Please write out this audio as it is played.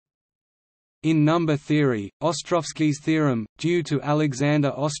In number theory, Ostrowski's theorem, due to Alexander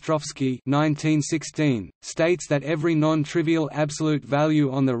Ostrowski 1916, states that every non-trivial absolute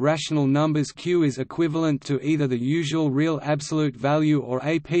value on the rational numbers Q is equivalent to either the usual real absolute value or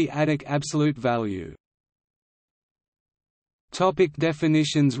a p-adic absolute value. Topic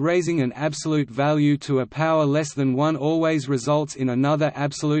definitions. Raising an absolute value to a power less than 1 always results in another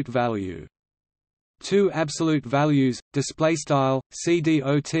absolute value. Two absolute values, _CDOT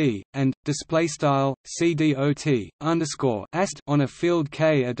and _CDOT_ast on a field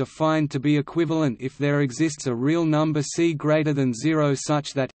K are defined to be equivalent if there exists a real number C greater than 0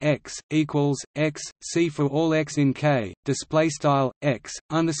 such that x equals x C for all x in K. _x_ast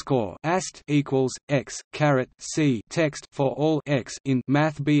equals x C text for all x in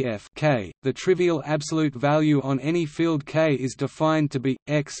MathBF K. The trivial absolute value on any field K is defined to be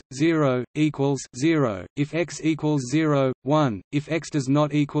x 0 equals 0 if x equals 0, 1 if x does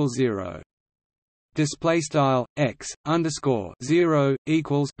not equal 0. Display style x underscore 0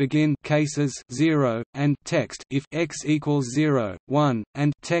 equals begin cases 0 and text if x equals 0, 1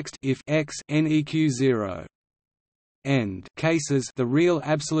 and text if x neq 0. End cases. The real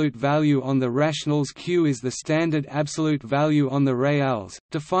absolute value on the rationals Q is the standard absolute value on the reals,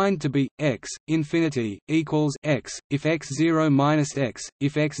 defined to be x infinity equals x if x 0 minus x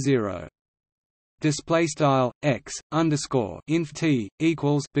if x 0. Display style x underscore inf t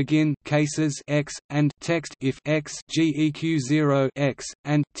equals begin cases x and text if x geq 0 x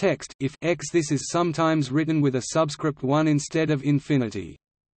and text if x. This is sometimes written with a subscript 1 instead of infinity.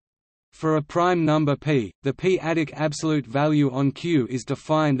 For a prime number p, the p-adic absolute value on Q is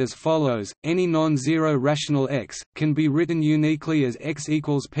defined as follows: any non-zero rational x can be written uniquely as x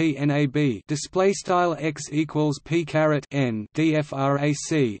equals p nab. Display style x equals p caret n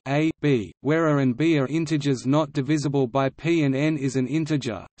dfrac a b, where a and b are integers not divisible by p and n is an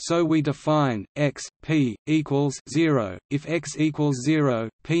integer. So we define x p equals 0 if x equals 0,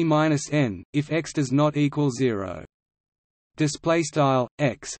 p minus n if x does not equal 0. Display style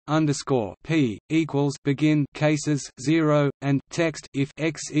x underscore p equals begin cases 0 and text if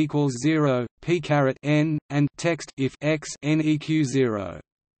x equals 0, p caret n and text if x neq 0.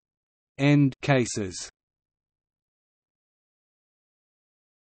 End cases.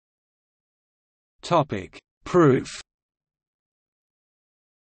 Topic proof.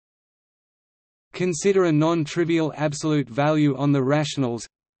 Consider a non-trivial absolute value on the rationals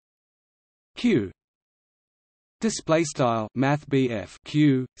Q. Display style MathBF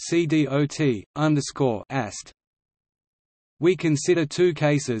Q CDOT underscore ast. We consider two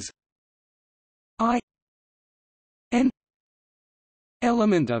cases: I n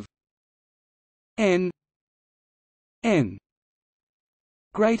element of n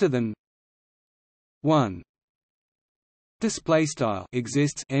greater than 1. Display style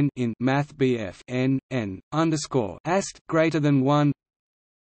exists n in MathBF n underscore ast greater than 1.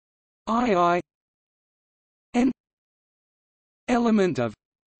 I n element of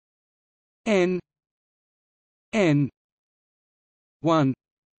n 1.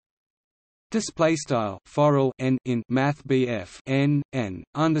 Display style forall n in MathBF n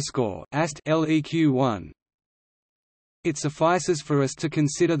underscore ast leq 1. It suffices for us to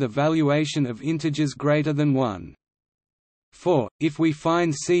consider the valuation of integers greater than 1. For, if we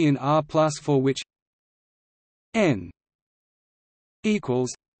find C in R plus for which n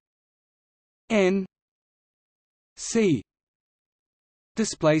equals n C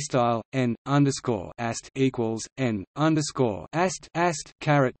display style n underscore ast equals n underscore ast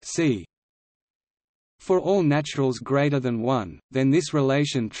caret C for all naturals greater than 1, then this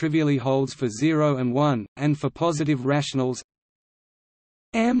relation trivially holds for 0 and 1, and for positive rationals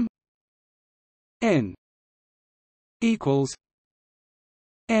m n equals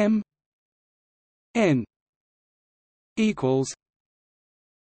m n equals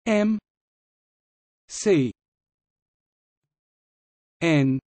m C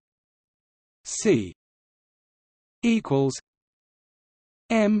n C equals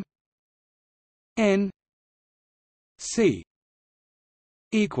m n C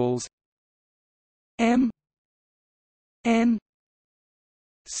equals m n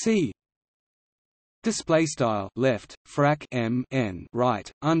C. Display style left frac m n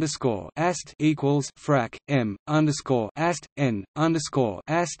right underscore ast equals frac m underscore ast n underscore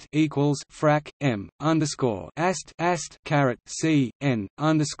ast equals frac m underscore ast caret C n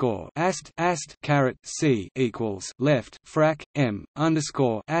underscore ast caret C equals left frac m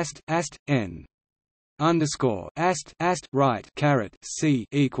underscore ast n underscore ast right caret C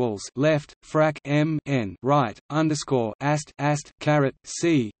equals left frac m n right underscore ast caret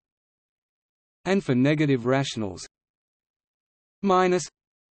C. And for negative rationals minus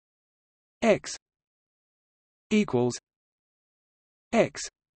x equals x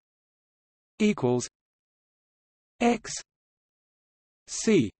equals x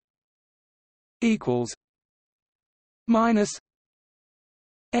c equals minus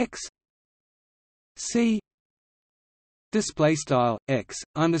x c. Display style x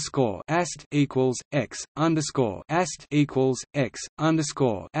underscore ast equals x underscore ast equals x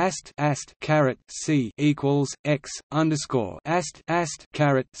underscore ast caret c equals x underscore ast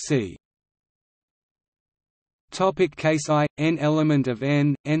caret c. Topic case I, n element of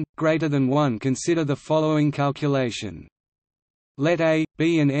n greater than 1. Consider the following calculation. Let a,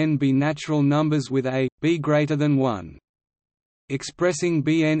 b and n be natural numbers with a, b greater than 1. Expressing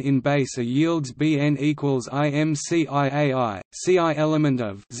bn in base A yields bn equals imciai, ci element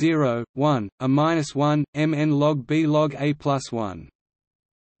of 0, 1, a minus 1, mn log b log a plus 1.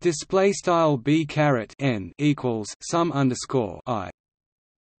 Display style b caret n equals sum underscore I.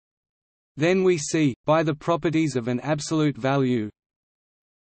 Then we see, by the properties of an absolute value,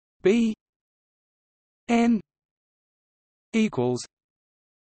 b n equals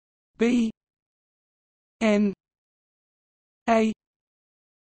b n a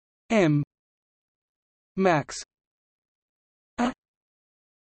m max a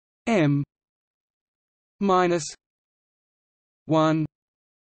m minus 1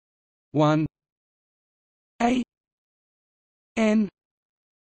 1 a n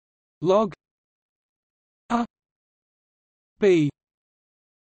log a b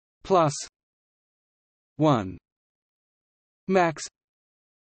plus 1 max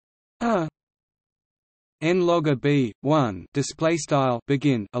a n log a b 1 display style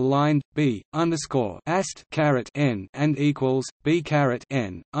begin aligned b underscore ast caret n and equals b caret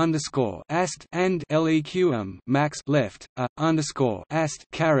n underscore ast and leq max left a underscore ast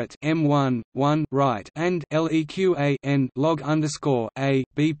caret m1 1 right and leq a n log underscore a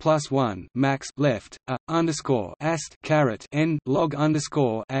b plus 1 max left a underscore ast caret n log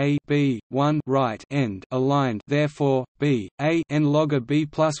underscore a b 1 right end aligned. Therefore b a n log a b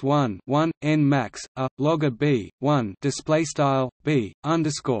plus 1 1 n max a log a b 1 display style b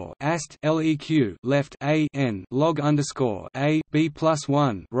underscore ast leq left a n log underscore a b plus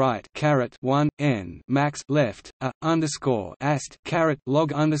 1 right caret 1 n max left a underscore ast caret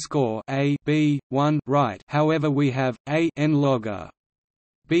log underscore a b 1 right. However, we have a n log a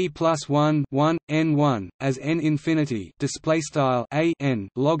b plus 1 1 n 1 as n infinity display style a n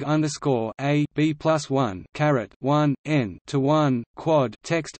log underscore a b plus 1 caret 1 n to 1 quad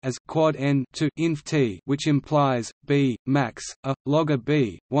text as quad n to inf t, which implies b max a log a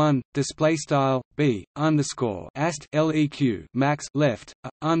b 1 display style b underscore ast leq max left a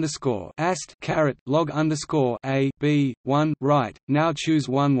underscore ast caret log underscore a b 1 right. Now choose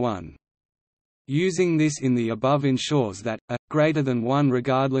 1 1. Using this in the above ensures that a greater than 1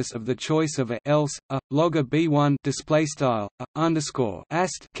 regardless of the choice of a else a log a b1 display style a underscore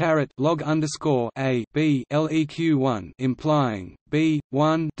ast caret log underscore a b leq1 implying b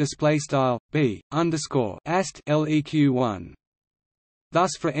 1 display style b underscore ast leq1.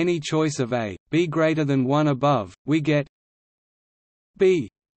 Thus, for any choice of a b greater than 1 above, we get b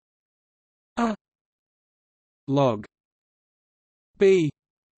a log b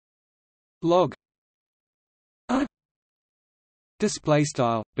log a display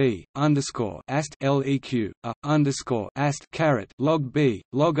style b underscore ast leq a underscore ast caret log b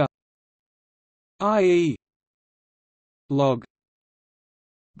log a, i.e. log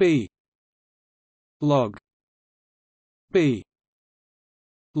b log b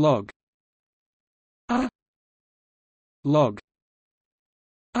log a log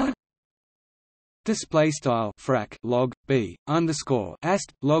a display style frac log b underscore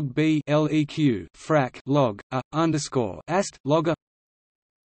ast log b leq frac log a underscore ast log a.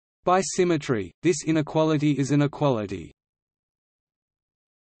 By symmetry, this inequality is an equality.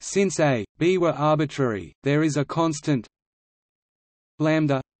 Since a, b were arbitrary, there is a constant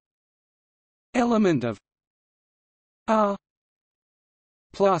lambda element of r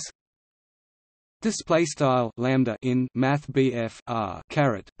plus display style lambda in math bf r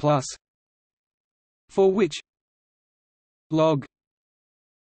caret plus, for which log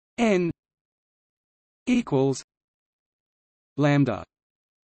n equals lambda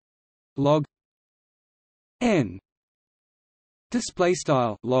log n display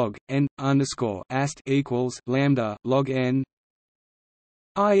style log n underscore ast equals lambda log n,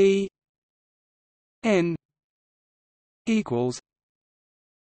 i.e. n equals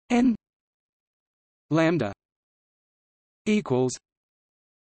n lambda equals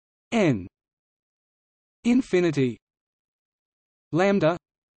n infinity lambda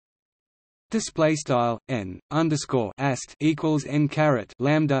display style n underscore ast equals n caret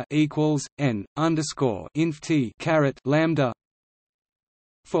lambda equals n underscore inf t caret lambda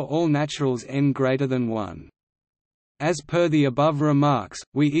for all naturals n greater than 1. As per the above remarks,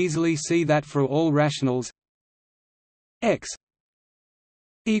 we easily see that for all rationals x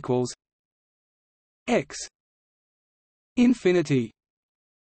equals x infinity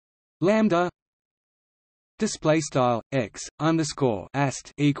lambda display style x underscore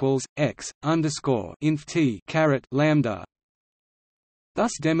ast equals x underscore inf t caret lambda,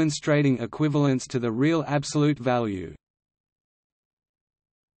 thus demonstrating equivalence to the real absolute value.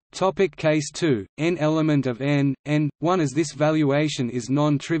 Case 2, n element of n, 1. As this valuation is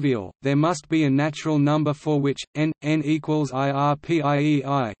non-trivial, there must be a natural number for which n equals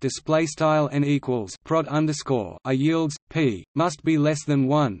IRPIEI display style n equals prod underscore I yields p must be less than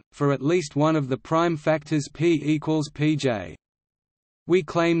 1 for at least one of the prime factors p equals pj. We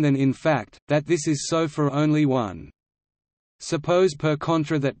claim then in fact that this is so for only one. Suppose per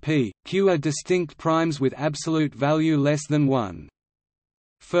contra that p, q are distinct primes with absolute value less than 1.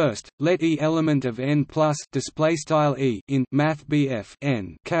 First, let E element of n plus display style E in math BF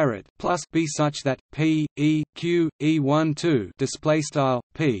n caret plus be such that P E Q E1 2 display style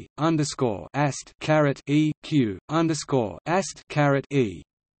P underscore ast caret E Q underscore ast caret E.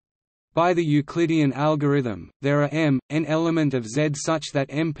 By the Euclidean algorithm, there are n element of Z such that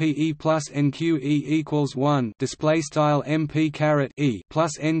MPE plus NQE equals 1 display style MP caret E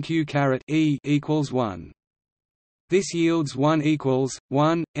plus NQ caret E equals 1. This yields 1 equals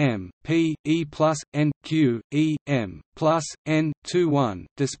 1 m p e plus n q e m plus n 2 1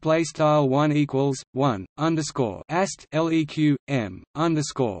 display style 1 equals 1 underscore ast leq m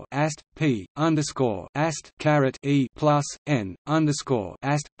underscore ast p underscore ast caret e plus n underscore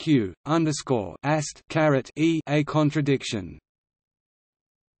ast q underscore ast caret e a contradiction.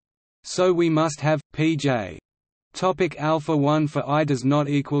 So we must have pj. Topic alpha 1 for I does not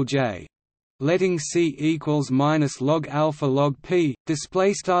equal j. Letting c equals minus log alpha log p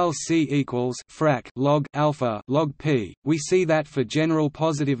display style c equals frac log alpha log p, we see that for general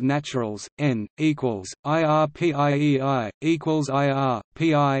positive naturals n equals IRPIEI equals IR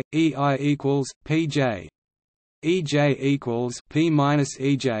PI equals pj. Ej equals p minus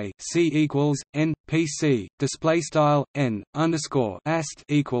ej c equals n pc display style n underscore ast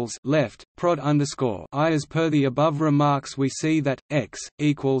equals left prod underscore I. As per the above remarks, we see that x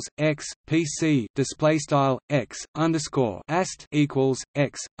equals x pc display style x underscore ast equals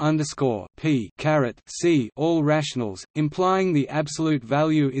x underscore p caret c all rationals, implying the absolute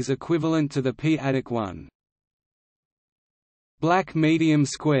value is equivalent to the p-adic one. Black medium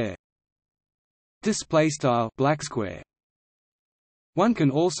square display style black square. One can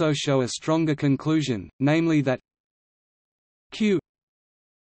also show a stronger conclusion, namely that q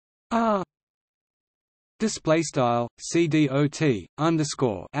r display style cdot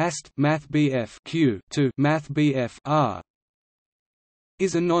underscore ast math bf q to math bf r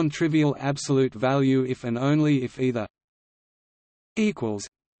is a non-trivial absolute value if and only if either equals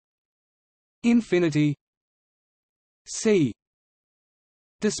infinity c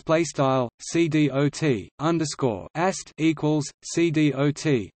display style cdot underscore ast equals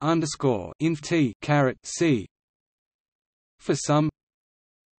cdot underscore inf t caret c for some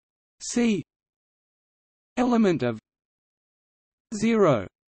c element of 0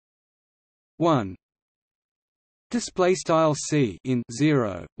 1 display style c in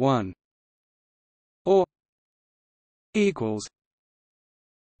 0 1 or equals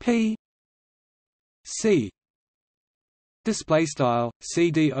p c display style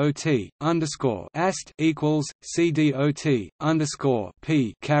cdot underscore ast equals cdot underscore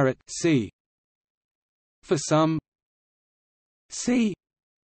p caret c for some c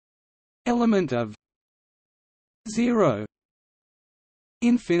element of 0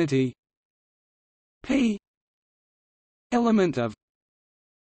 infinity p element of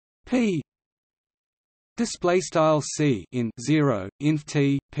p display style c in 0 inf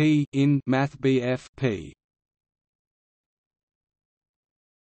t p in math bf p.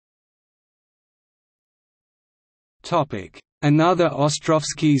 Another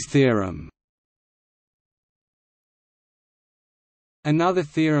Ostrowski's theorem. Another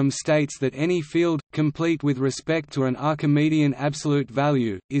theorem states that any field, complete with respect to an Archimedean absolute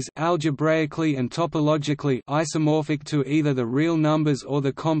value, is algebraically and topologically isomorphic to either the real numbers or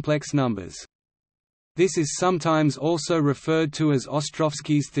the complex numbers. This is sometimes also referred to as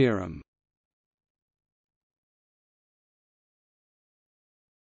Ostrowski's theorem.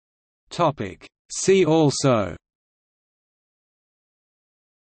 See also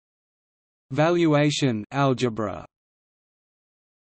valuation algebra.